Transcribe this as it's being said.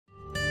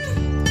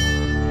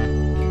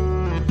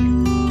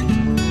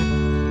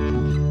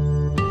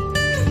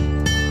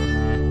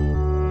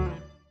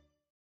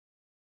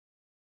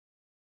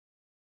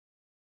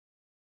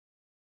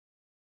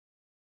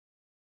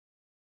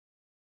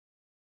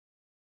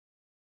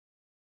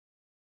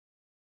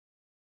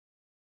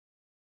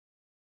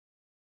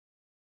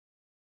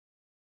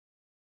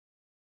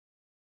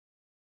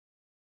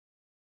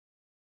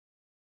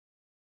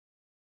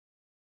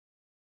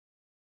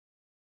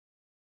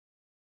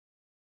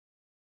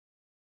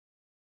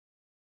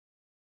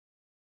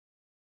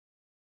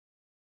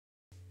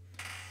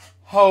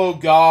Hello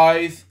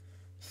guys,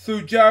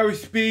 Jerry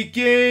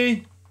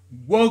speaking.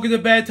 Welcome to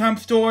Bedtime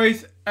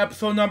Stories,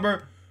 episode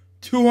number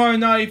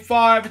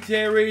 295.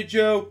 Today I read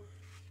you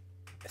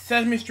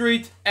Sesame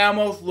Street's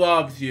Elmo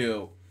Loves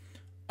You.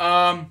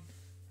 Logo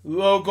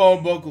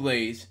and book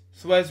leads.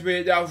 So let's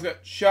read it out,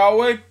 shall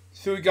we?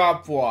 So we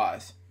got for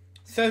us.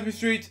 Sesame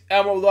Street's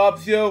Elmo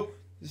Loves You.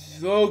 This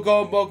is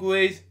logo and book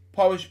leads.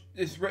 Published.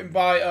 It's written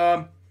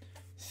by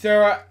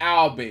Sarah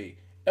Albee.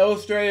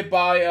 Illustrated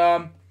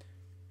by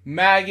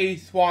Maggie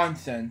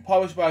Swanson.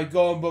 Published by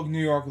Golden Book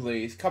New York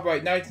Leads.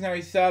 Copyright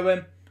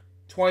 1997,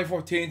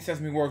 2014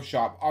 Sesame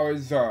Workshop. Our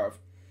Reserve.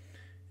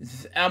 This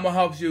is Elmo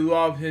Helps You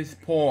Love His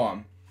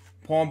Poem.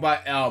 Poem by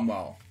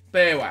Elmo.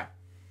 But anyway.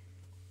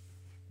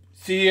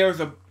 See, here's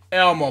an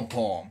Elmo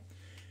poem.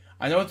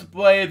 I know it's a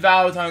belated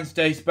Valentine's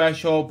Day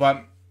special,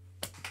 but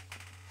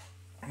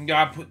you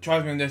gotta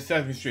trust me in this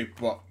Sesame Street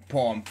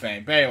poem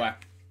thing. But anyway.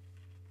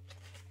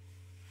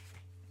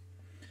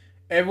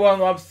 Everyone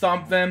loves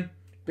something.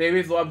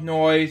 Babies love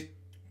noise.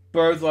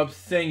 Birds love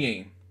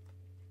singing.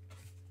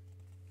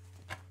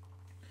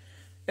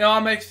 It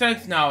all makes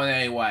sense now in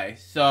any way.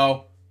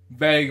 So,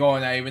 very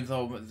going there, even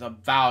though it's a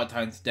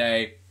Valentine's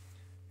Day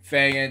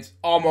thing. It's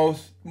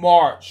almost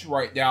March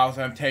right now,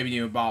 so I'm telling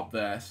you about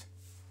this.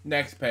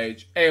 Next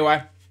page.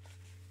 Anyway.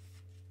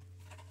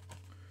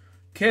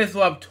 Kids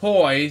love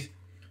toys.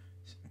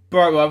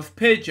 Bird loves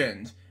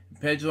pigeons.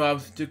 Pigeon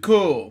loves to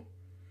cool.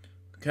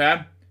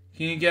 Okay?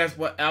 Can you guess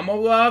what Elmo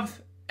loves?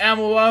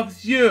 Elmo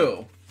loves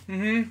you.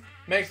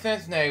 Makes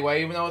sense in any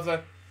way, even though it's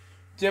a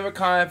different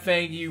kind of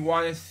thing you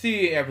want to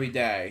see every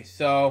day.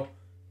 So,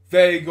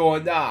 there you go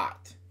on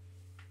that.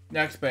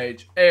 Next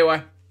page.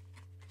 Anyway.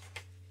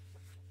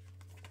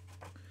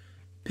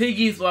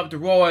 Piggies love to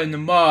roll in the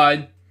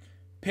mud.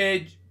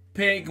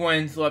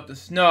 Penguins love the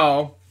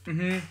snow.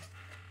 It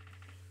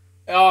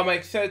all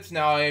makes sense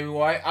now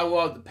anyway. I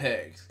love the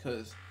pigs,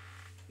 because,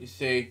 you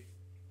see,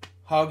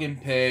 hugging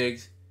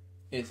pigs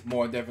is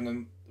more different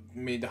than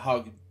me to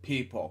hug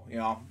people, you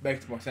know.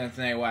 Makes more sense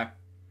anyway.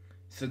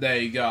 So there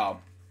you go.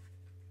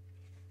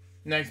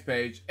 Next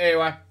page.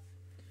 Anyway.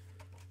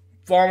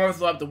 Farmers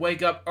love to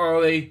wake up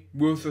early.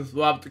 Roosters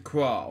love to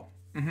crow.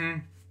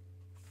 Hold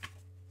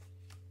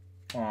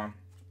on.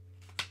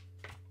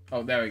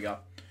 Oh, there we go.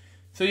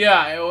 So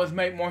yeah, it always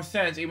make more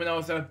sense, even though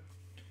it's a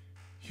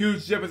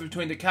huge difference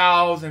between the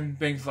cows and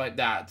things like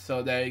that.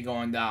 So there you go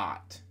on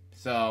that.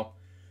 So,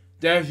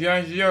 there's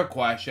your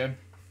question.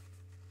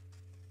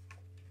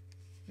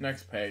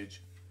 Next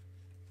page.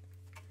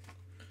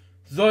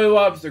 Zoe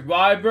loves the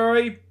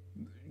library.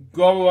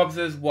 Grover loves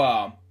it as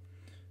well.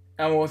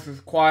 Elmo listens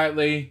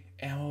quietly.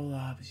 Elmo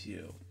loves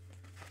you.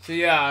 So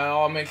yeah, it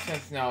all makes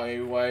sense now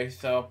anyway.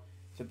 So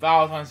it's a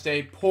Valentine's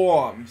Day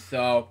poem.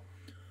 So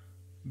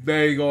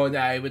there you go on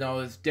that, even though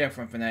it's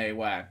different from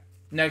anyway.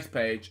 Next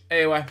page.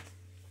 Anyway.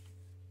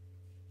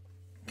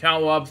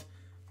 Count loves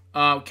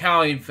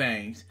counting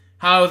things.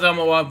 How does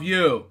Elmo love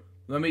you?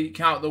 Let me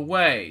count the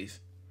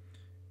ways.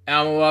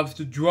 Elmo loves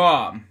to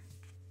drum.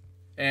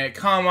 And it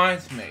kind of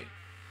reminds me.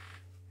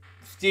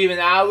 Steven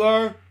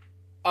Adler.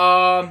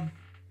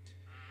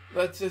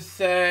 Let's just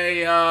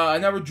say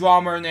another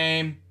drummer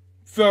named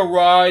Phil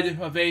Rudd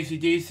of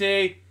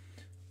AC/DC.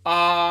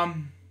 I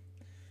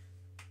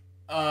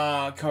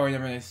can't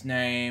remember his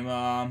name.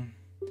 Law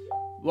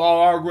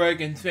Ardwick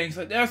and things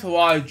like that. There's a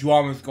lot of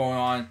drummers going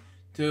on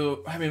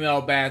to heavy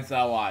metal bands that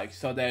I like.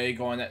 So there you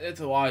go. It's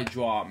a lot of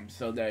drums.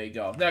 So there you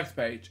go. Next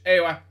page.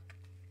 Anyway.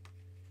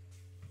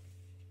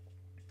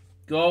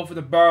 Go for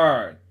the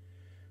bird.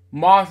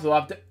 Moss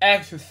love to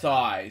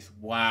exercise.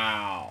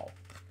 Wow.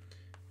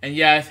 And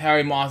yes,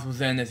 Harry Moss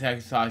was in this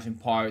exercising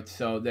part.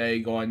 So there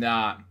you go on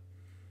that.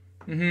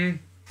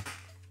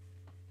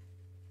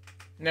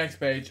 Next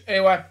page.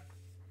 Anyway.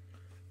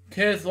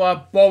 Kids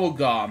love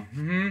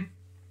bubblegum.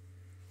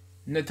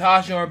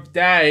 Natasha or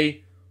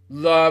Daddy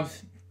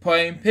loves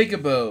playing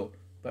peekaboo.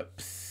 But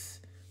psst,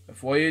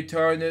 before you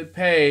turn the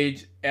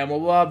page, Elmo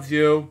loves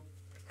you.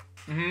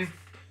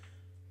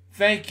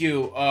 Thank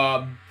you,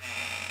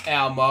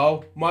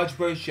 Elmo. Much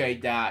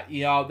appreciate that.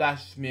 You know,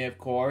 that's just me, of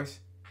course.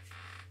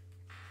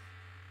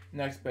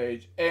 Next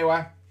page.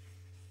 Anyway.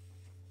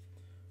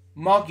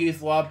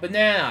 Monkeys love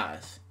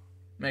bananas.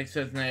 Makes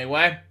sense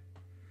anyway.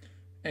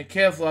 And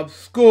kids love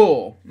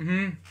school.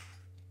 It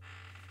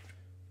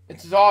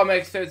just all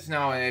makes sense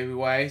now in every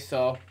way,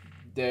 so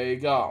there you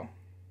go.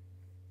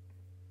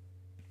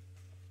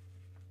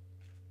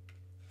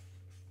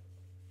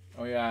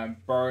 Oh yeah,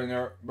 and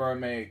Bird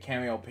made a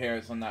cameo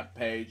appearance on that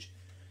page.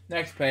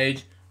 Next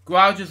page.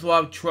 Grouches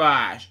love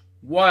trash.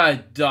 What a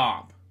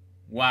dump.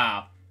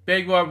 Wow.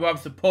 Big Bird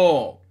loves the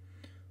pool.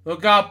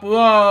 Look out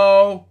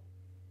below.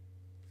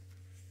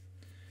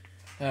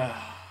 I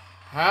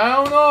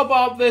don't know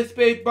about this,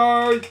 Big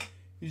Bird.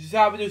 You just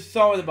have to do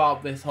something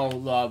about this whole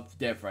love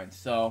difference.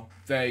 So,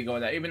 there you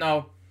go. Even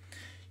though,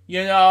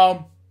 you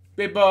know,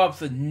 Big Bird loves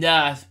the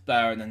nest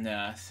better than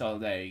this. So,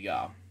 there you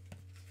go.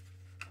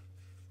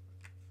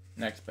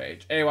 Next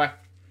page. Anyway,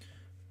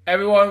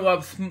 everyone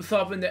loves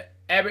something that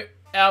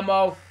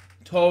Elmo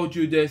told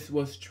you this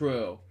was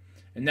true.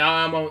 And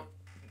now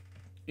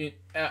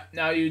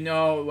now you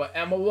know what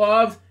Elmo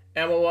loves.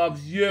 Elmo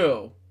loves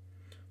you.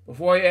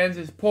 Before he ends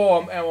his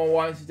poem, Elmo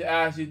wants to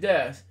ask you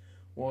this.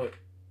 Will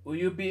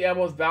you be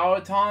Elmo's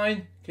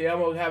Valentine? Can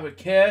Elmo have a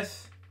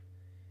kiss?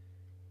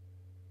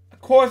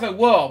 Of course I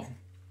will,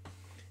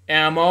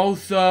 Elmo.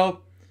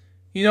 So,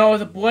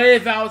 it's a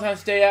belated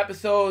Valentine's Day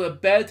episode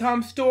of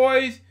Bedtime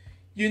Stories.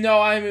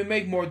 I would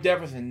make more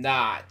difference than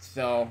that.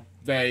 So,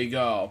 there you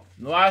go.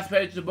 The last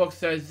page of the book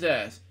says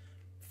this.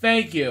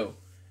 Thank you.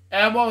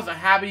 Elmo is a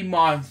happy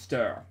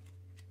monster.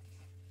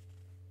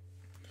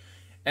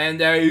 And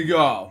there you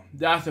go.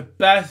 That's the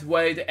best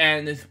way to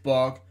end this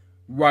book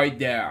right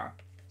there.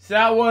 So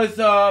that was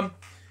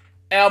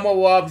Elmo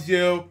Loves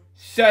You,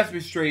 Sesame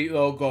Street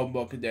Little Golden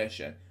Book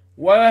Edition.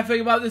 What did I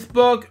think about this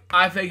book?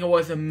 I think it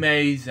was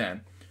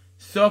amazing.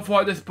 So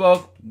far this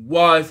book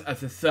was a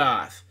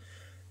success.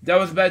 That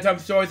was Bedtime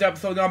Stories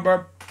episode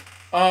number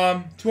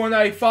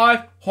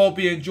 295. Hope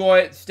you enjoy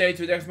it. Stay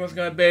tuned. Next one's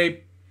going to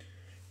be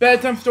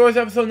Bedtime Stories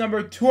episode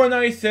number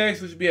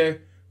 296, which will be a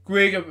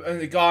Greek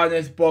and the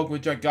Goddess book,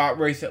 which I got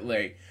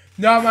recently.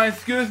 Now,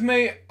 excuse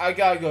me, I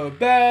gotta go to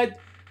bed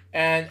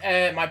and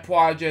edit my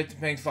project and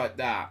things like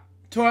that.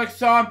 Till next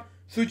time,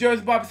 so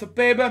Joe's Bobby, so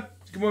baby,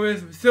 good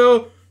morning,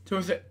 Sue, to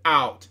us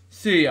out.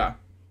 See ya.